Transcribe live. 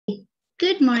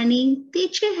Good morning,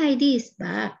 Teacher Heidi is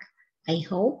back. I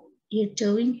hope you're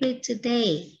doing great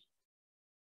today.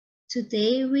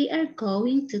 Today we are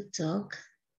going to talk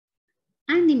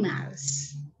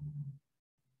animals.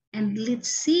 And let's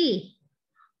see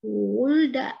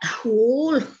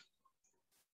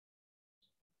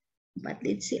but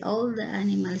let's see all the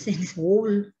animals in this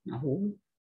whole.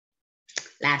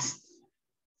 Last.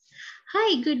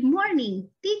 Hi, good morning.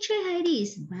 Teacher Heidi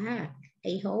is back.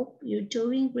 I hope you're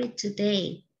doing great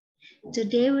today.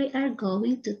 Today we are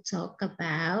going to talk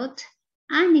about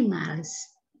animals.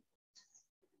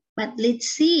 But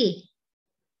let's see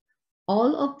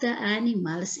all of the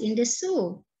animals in the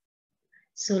zoo.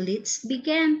 So let's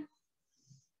begin.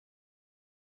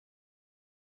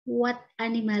 What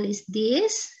animal is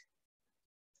this?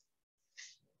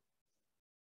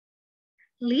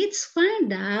 Let's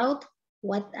find out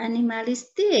what animal is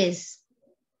this.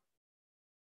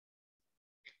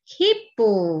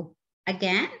 Hippo.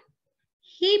 Again,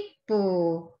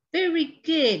 hippo. Very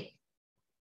good.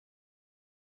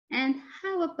 And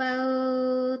how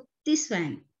about this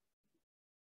one?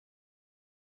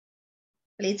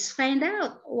 Let's find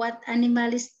out what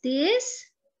animal is this.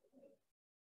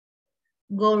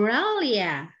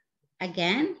 Gorilla.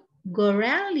 Again,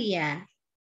 gorilla.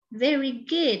 Very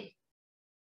good.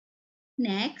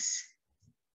 Next.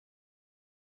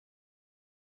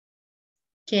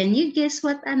 Can you guess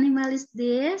what animal is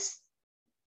this?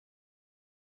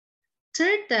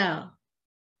 Turtle.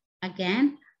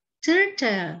 Again,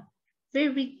 turtle.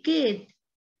 Very good.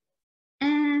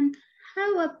 And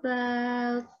how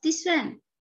about this one?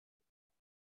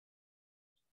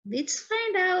 Let's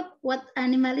find out what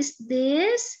animal is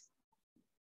this.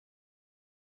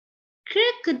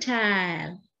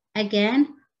 Crocodile.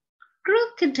 Again,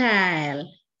 crocodile.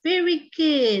 Very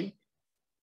good.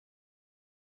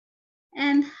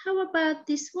 And how about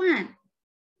this one?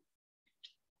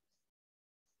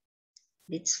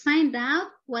 Let's find out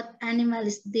what animal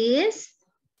is this.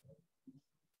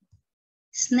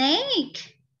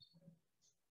 Snake.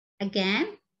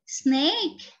 Again,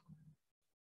 snake.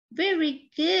 Very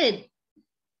good.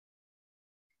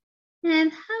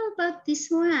 And how about this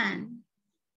one?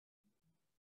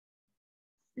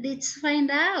 Let's find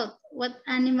out what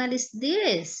animal is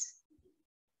this.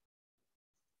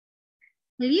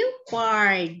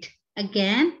 Leopard.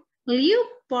 Again,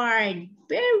 leopard.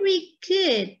 Very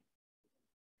good.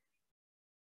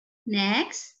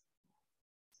 Next.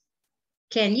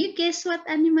 Can you guess what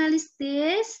animal is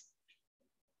this?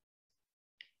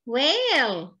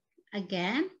 Whale.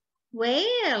 Again,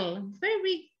 whale.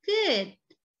 Very good.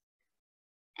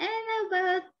 And how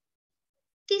about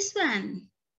this one?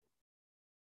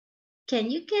 Can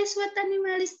you guess what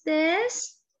animal is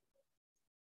this?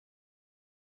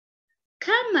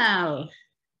 Camel.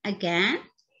 Again,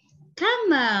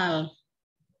 camel.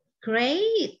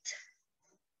 Great.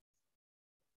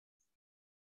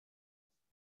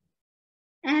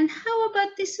 And how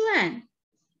about this one?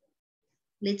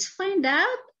 Let's find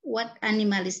out what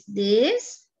animal is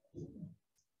this.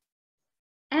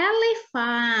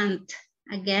 Elephant.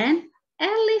 Again,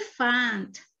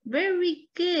 elephant. Very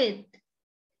good.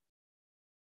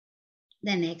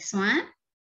 The next one.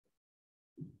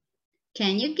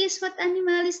 Can you guess what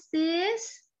animal is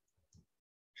this?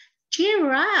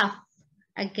 Giraffe.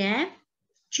 Again,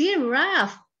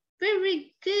 giraffe.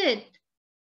 Very good.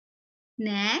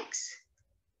 Next.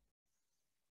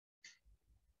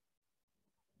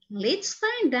 Let's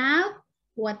find out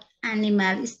what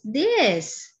animal is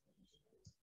this.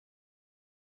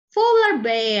 Polar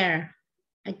bear.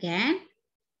 Again,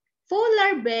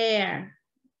 polar bear.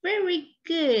 Very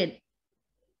good.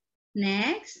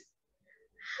 Next.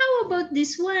 How about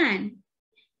this one?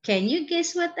 Can you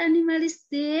guess what animal is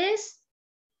this?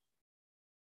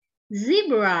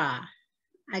 Zebra.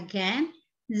 Again,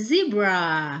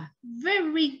 zebra.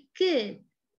 Very good.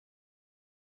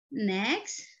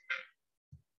 Next.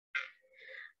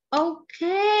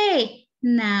 Okay,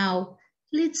 now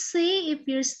let's see if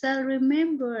you still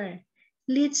remember.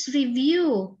 Let's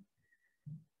review.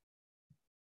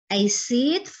 I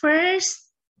see it first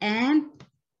and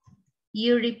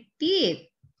you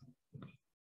repeat.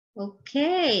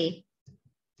 Okay.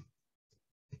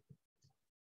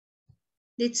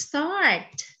 Let's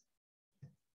start.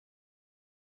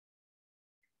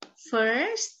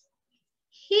 First,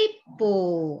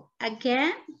 hippo.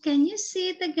 Again, can you see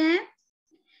it again?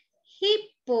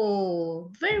 Hippo.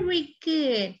 Very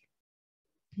good.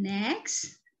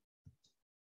 Next,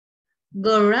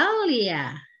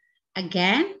 gorilla.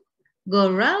 Again,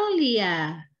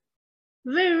 gorilla.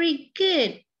 Very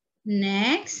good.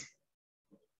 Next,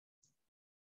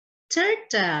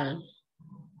 turtle.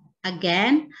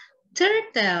 Again,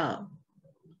 Turtle.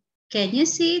 Can you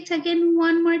say it again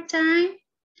one more time?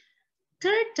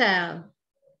 Turtle.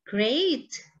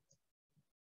 Great.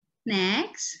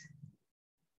 Next.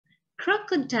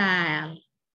 Crocodile.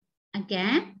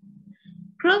 Again.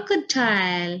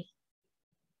 Crocodile.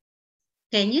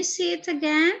 Can you say it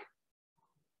again?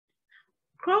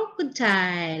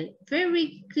 Crocodile.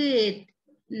 Very good.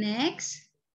 Next.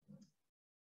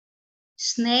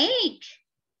 Snake.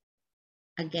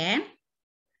 Again.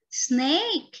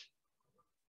 Snake.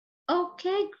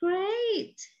 Okay,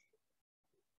 great.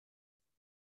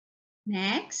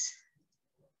 Next.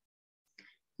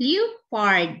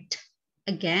 Leopard.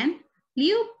 Again.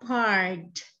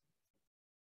 Leopard.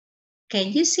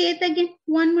 Can you say it again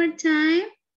one more time?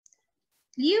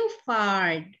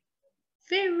 Leopard.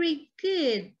 Very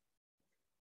good.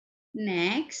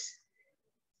 Next.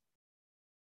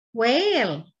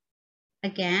 Whale.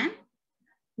 Again.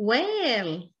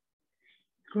 Whale.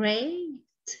 Great.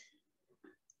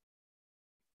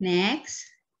 Next.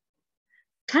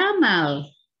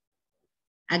 Camel.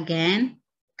 Again.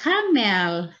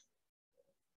 Camel.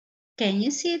 Can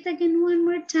you say it again one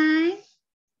more time?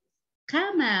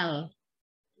 Camel.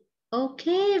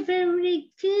 Okay,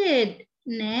 very good.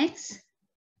 Next.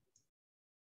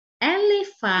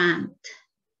 Elephant.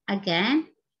 Again.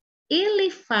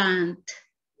 Elephant.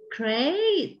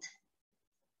 Great.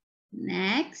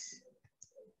 Next.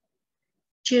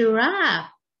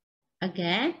 Giraffe.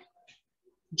 Again.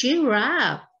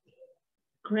 Giraffe.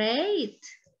 Great.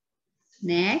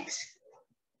 Next.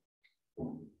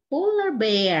 Polar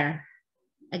bear.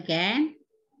 Again.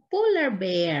 Polar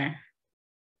bear.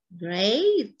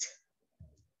 Great.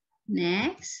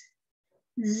 Next.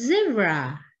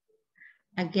 Zebra.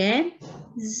 Again.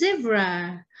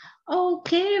 Zebra.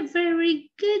 Okay,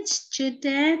 very good,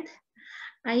 student.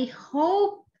 I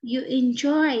hope you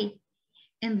enjoy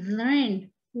and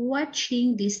learn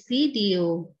watching this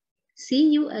video. See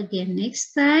you again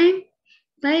next time.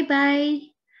 Bye-bye.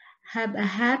 Have a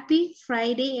happy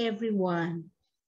Friday, everyone.